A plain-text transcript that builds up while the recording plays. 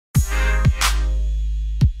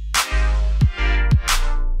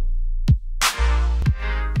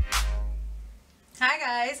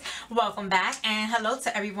Welcome back and hello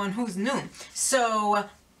to everyone who's new. So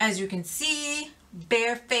as you can see,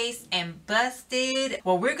 bare face and busted.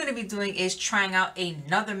 What we're going to be doing is trying out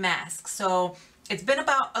another mask. So it's been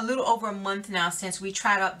about a little over a month now since we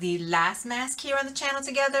tried out the last mask here on the channel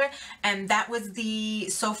together, and that was the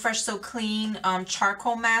SoFreshSoClean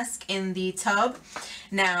charcoal mask in the tub.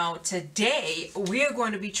 Now today we are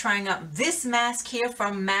going to be trying out this mask here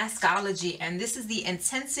from MASQUEOLOGY, and this is the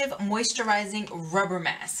Intensive Moisturizing Rubber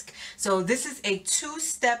Mask. So this is a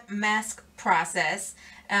two-step mask process.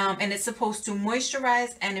 And it's supposed to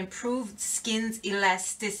moisturize and improve skin's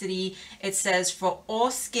elasticity. It says for all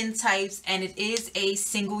skin types, and it is a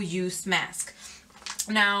single-use mask.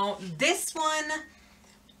 Now this one,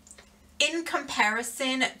 in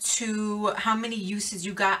comparison to how many uses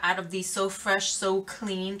you got out of the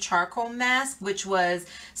SoFreshSoClean charcoal mask, which was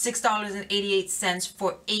 $6.88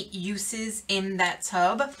 for 8 uses in that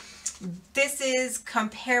tub, this is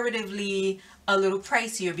comparatively a little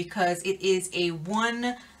pricier because it is a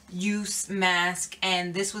one-use mask,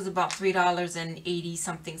 and this was about $3.80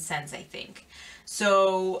 something, I think.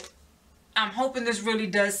 So I'm hoping this really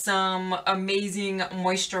does some amazing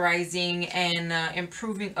moisturizing and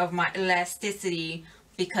improving of my elasticity,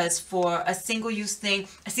 because for a single-use thing,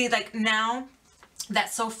 I see like now that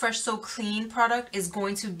SoFreshSoClean product is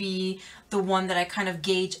going to be the one that I kind of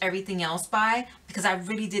gauge everything else by, because I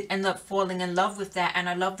really did end up falling in love with that. And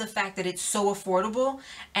I love the fact that it's so affordable,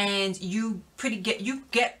 and you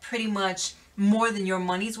get pretty much more than your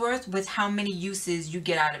money's worth with how many uses you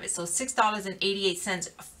get out of it. So $6.88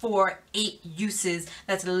 for 8 uses,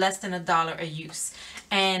 that's less than $1 a use,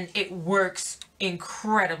 and it works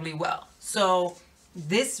incredibly well. So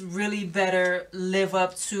this really better live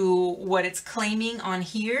up to what it's claiming on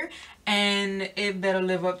here, and it better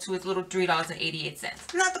live up to its little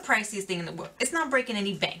 $3.88. Not the priciest thing in the world. It's not breaking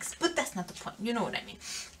any banks, but that's not the point. You know what I mean?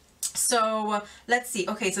 So let's see.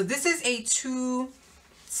 Okay, so this is a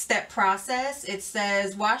two-step process. It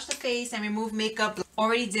says wash the face and remove makeup.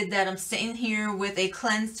 Already did that. I'm sitting here with a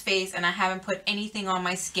cleansed face, and I haven't put anything on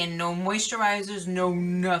my skin. No moisturizers, no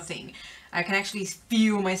nothing. I can actually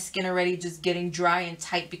feel my skin already just getting dry and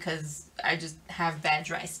tight because I just have bad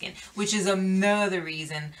dry skin, which is another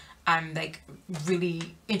reason I'm like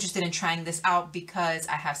really interested in trying this out, because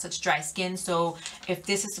I have such dry skin. So if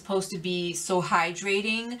this is supposed to be so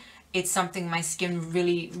hydrating, it's something my skin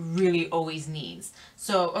really always needs.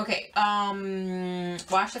 So okay,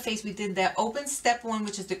 wash the face, we did that. Open step 1,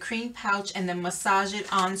 which is the cream pouch, and then massage it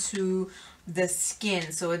onto the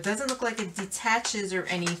skin. So it doesn't look like it detaches or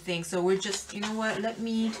anything. So we're just, you know what, let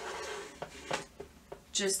me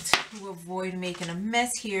just, to avoid making a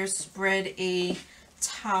mess here, spread a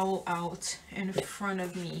towel out in front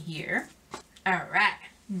of me here. All right,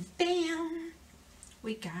 bam,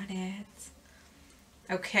 we got it.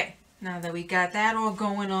 Okay, now that we got that all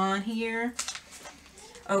going on here,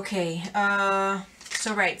 okay,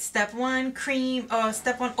 so right, step 1,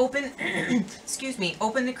 step 1, open, excuse me,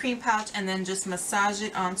 open the cream pouch and then just massage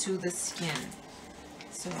it onto the skin.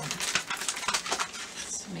 So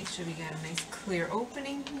let's make sure we got a nice clear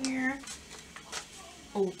opening here.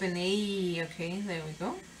 Open a, okay, there we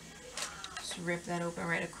go. Just rip that open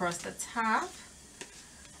right across the top.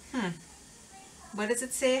 What does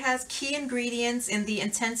it say? It has key ingredients in the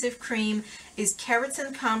intensive cream is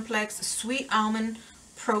keratin complex, sweet almond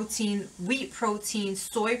protein, wheat protein,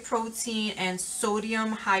 soy protein, and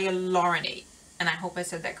sodium hyaluronate. And I hope I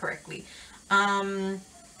said that correctly.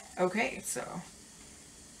 Okay, so,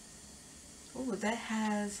 oh, that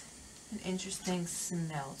has an interesting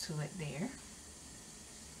smell to it there.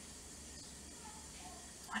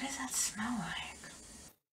 What does that smell like?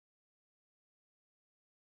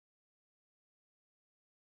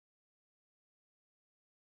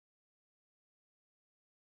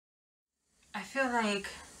 I feel like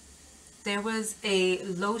there was a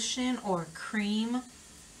lotion or cream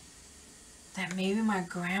that maybe my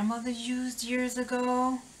grandmother used years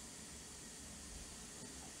ago.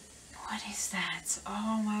 What is that?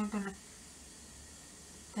 Oh my goodness.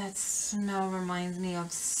 That smell reminds me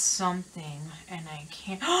of something, and I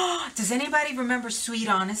can't. Does anybody remember Sweet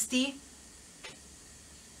Honesty?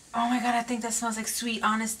 Oh my god, I think that smells like Sweet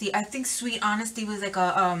Honesty. I think Sweet Honesty was like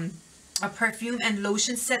a perfume and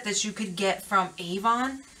lotion set that you could get from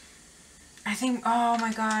Avon. I think, oh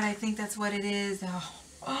my god, I think that's what it is.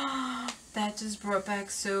 Oh, that just brought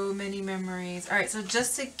back so many memories. Alright, so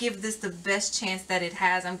just to give this the best chance that it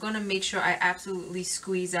has, I'm going to make sure I absolutely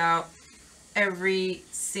squeeze out every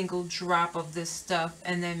single drop of this stuff,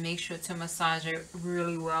 and then make sure to massage it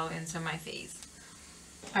really well into my face.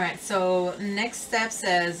 Alright, so next step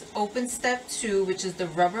says open step 2, which is the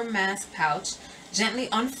rubber mask pouch. Gently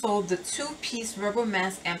unfold the two-piece rubber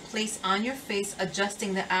mask and place on your face,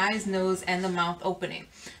 adjusting the eyes, nose, and the mouth opening.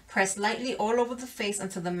 Press lightly all over the face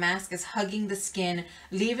until the mask is hugging the skin.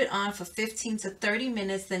 Leave it on for 15 to 30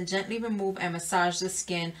 minutes, then gently remove and massage the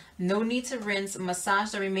skin. No need to rinse.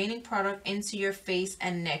 Massage the remaining product into your face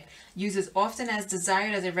and neck. Use as often as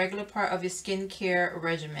desired as a regular part of your skincare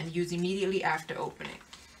regimen. Use immediately after opening.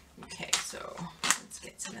 Okay, so let's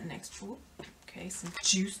get to the next one. Okay, some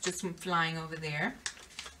juice just went flying over there.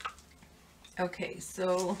 Okay,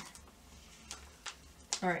 so,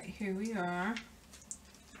 all right, here we are.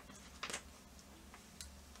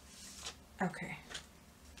 Okay.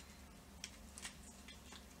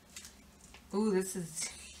 Ooh, this is,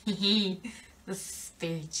 this is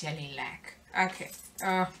very jelly-like. Okay,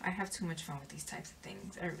 I have too much fun with these types of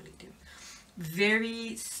things. I really do.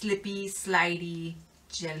 Very slippy, slidey,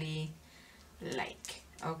 jelly-like.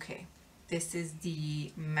 Okay. This is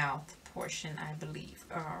the mouth portion, I believe.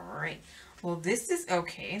 All right. Well, this is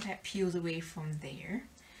okay. That peels away from there.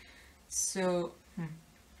 So,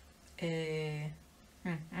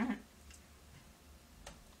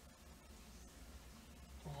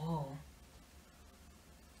 oh,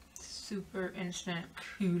 super instant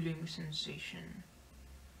cooling sensation.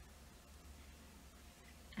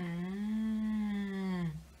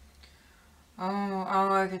 Oh,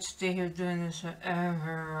 I could stay here doing this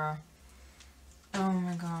forever. Oh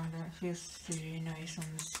my god, that feels really nice on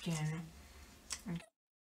the skin.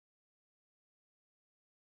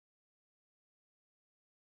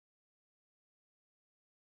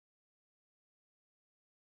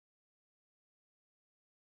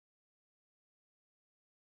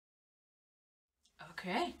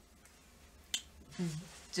 Okay.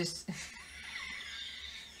 Just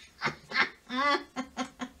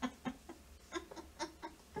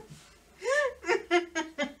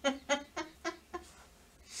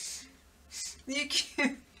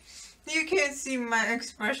you can't see my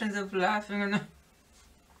expressions of laughing on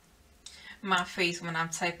my face when I'm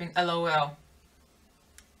typing LOL.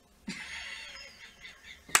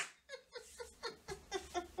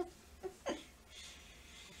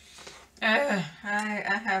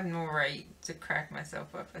 I have no right to crack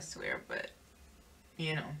myself up, I swear, but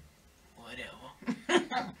you know,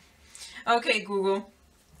 whatever. Okay, Google,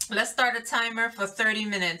 let's start a timer for 30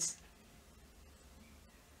 minutes.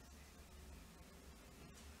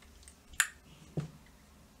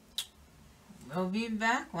 We'll be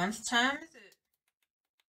back once time is it.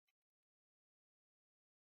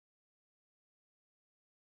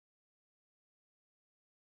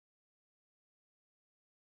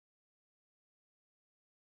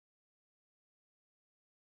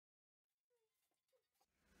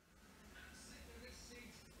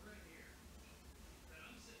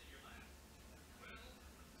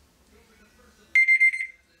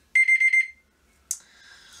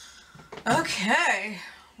 Okay,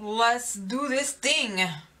 let's do this thing.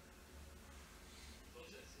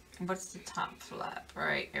 What's the top flap?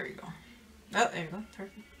 Right, there we go. Oh, there we go.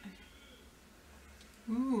 Perfect.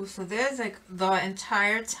 Ooh, so there's like the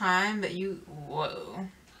entire time that you... Whoa.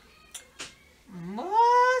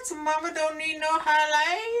 What? Mama don't need no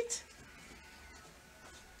highlight?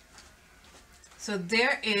 So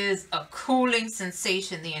there is a cooling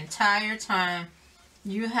sensation the entire time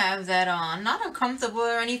you have that on. Not uncomfortable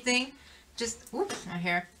or anything. Just, oops, my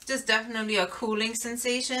hair. Just definitely a cooling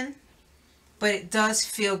sensation. But it does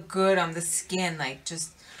feel good on the skin. Like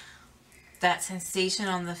just that sensation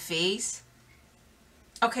on the face.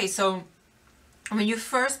 Okay, so when you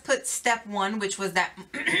first put step 1, which was that,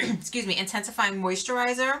 excuse me, intensifying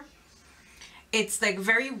moisturizer, it's like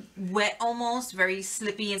very wet almost, very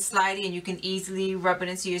slippy and slidey, and you can easily rub it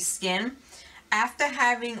into your skin. After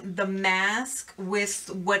having the mask with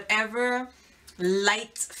whatever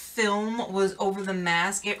light film was over the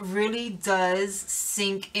mask, it really does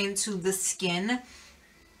sink into the skin.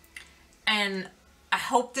 And I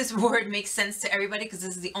hope this word makes sense to everybody, because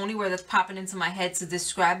this is the only word that's popping into my head to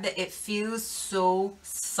describe it. It feels so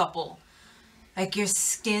supple. Like your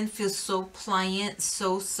skin feels so pliant,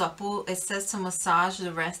 so supple. It says to massage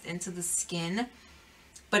the rest into the skin,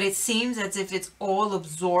 but it seems as if it's all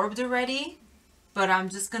absorbed already. But I'm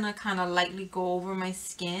just going to kind of lightly go over my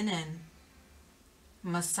skin and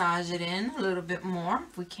massage it in a little bit more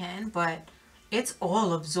if we can, but it's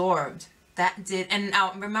all absorbed. That did, and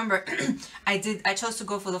now remember, I chose to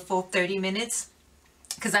go for the full 30 minutes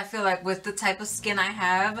because I feel like with the type of skin I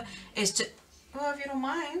have, it's just, well, if you don't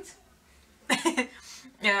mind.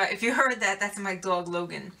 Yeah, if you heard that, that's my dog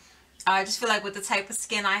Logan. I just feel like with the type of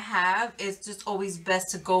skin I have, it's just always best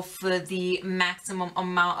to go for the maximum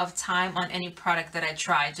amount of time on any product that I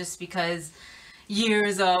try, just because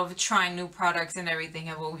years of trying new products and everything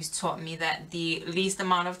have always taught me that the least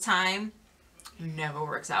amount of time never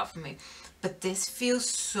works out for me. But this feels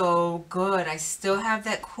so good. I still have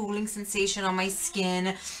that cooling sensation on my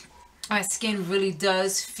skin. My skin really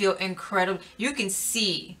does feel incredible. You can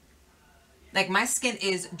see, like, my skin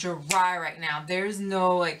is dry right now. There's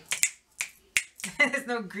no, like, there's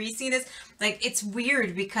no greasiness. Like, it's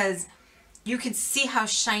weird because you can see how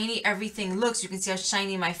shiny everything looks. You can see how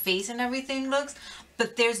shiny my face and everything looks.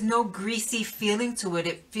 But there's no greasy feeling to it.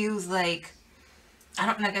 It feels like, I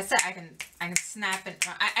don't, like I said, I can snap it.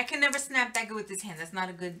 I can never snap that good with this hand. That's not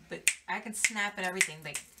a good, but I can snap at everything.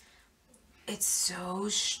 Like, it's so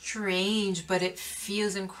strange, but it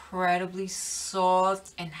feels incredibly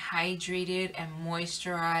soft and hydrated and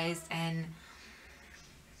moisturized, and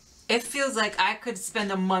it feels like I could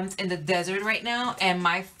spend a month in the desert right now and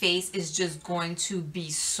my face is just going to be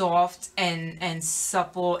soft and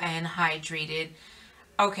supple and hydrated.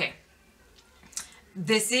 Okay,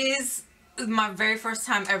 this is my very first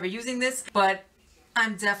time ever using this, but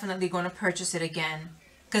I'm definitely going to purchase it again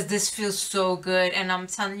because this feels so good. And I'm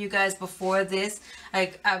telling you guys, before this,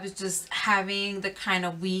 like, I was just having the kind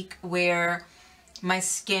of week where my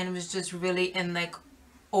skin was just really in like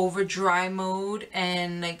over dry mode,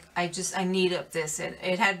 and like I needed this.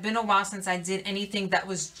 It had been a while since I did anything that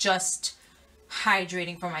was just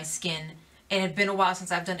hydrating for my skin. It had been a while since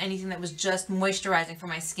I've done anything that was just moisturizing for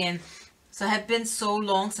my skin. So it had been so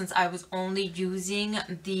long since I was only using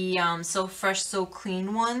the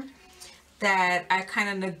SoFreshSoClean one that I kind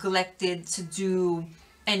of neglected to do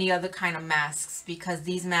any other kind of masks, because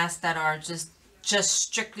these masks that are just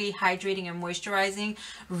strictly hydrating and moisturizing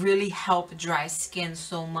really help dry skin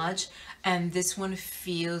so much. And this one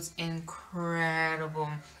feels incredible.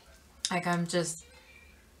 Like,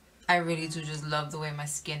 I really do just love the way my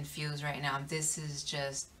skin feels right now. This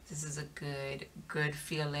is a good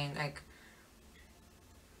feeling, like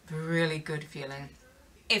really good feeling.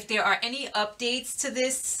 If there are any updates to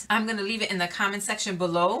this, I'm gonna leave it in the comment section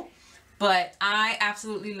below. But I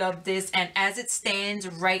absolutely love this, and as it stands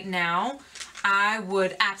right now, I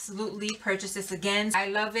would absolutely purchase this again. I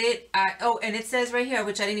love it. Oh, and it says right here,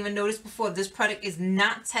 which I didn't even notice before, this product is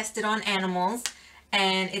not tested on animals,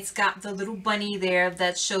 and it's got the little bunny there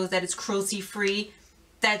that shows that it's cruelty free.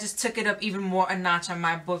 That just took it up even more a notch on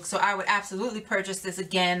my book. So I would absolutely purchase this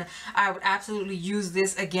again. I would absolutely use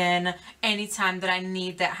this again anytime that I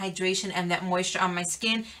need that hydration and that moisture on my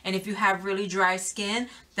skin. And if you have really dry skin,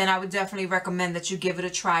 then I would definitely recommend that you give it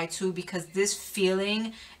a try too, because this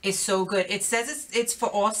feeling is so good. It says it's for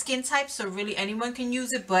all skin types, so really anyone can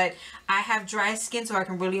use it, but I have dry skin, so I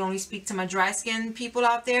can really only speak to my dry skin people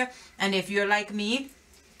out there. And if you're like me,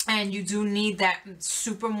 and you do need that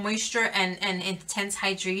super moisture and intense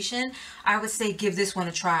hydration, I would say give this one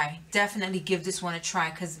a try. Definitely give this one a try,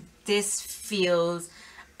 because this feels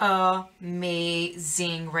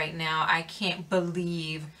amazing right now. I can't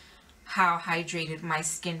believe how hydrated my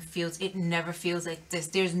skin feels. It never feels like this.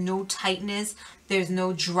 There's no tightness, there's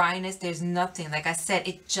no dryness, there's nothing. Like I said,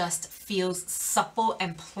 it just feels supple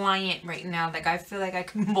and pliant right now. Like, I feel like I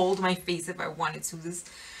can mold my face if I wanted to.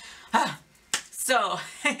 So,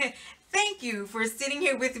 thank you for sitting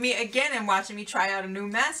here with me again and watching me try out a new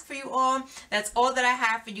mask for you all. That's all that I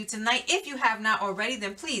have for you tonight. If you have not already,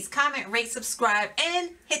 then please comment, rate, subscribe, and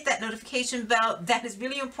hit that notification bell. That is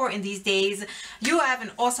really important these days. You have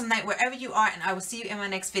an awesome night wherever you are, and I will see you in my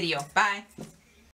next video. Bye.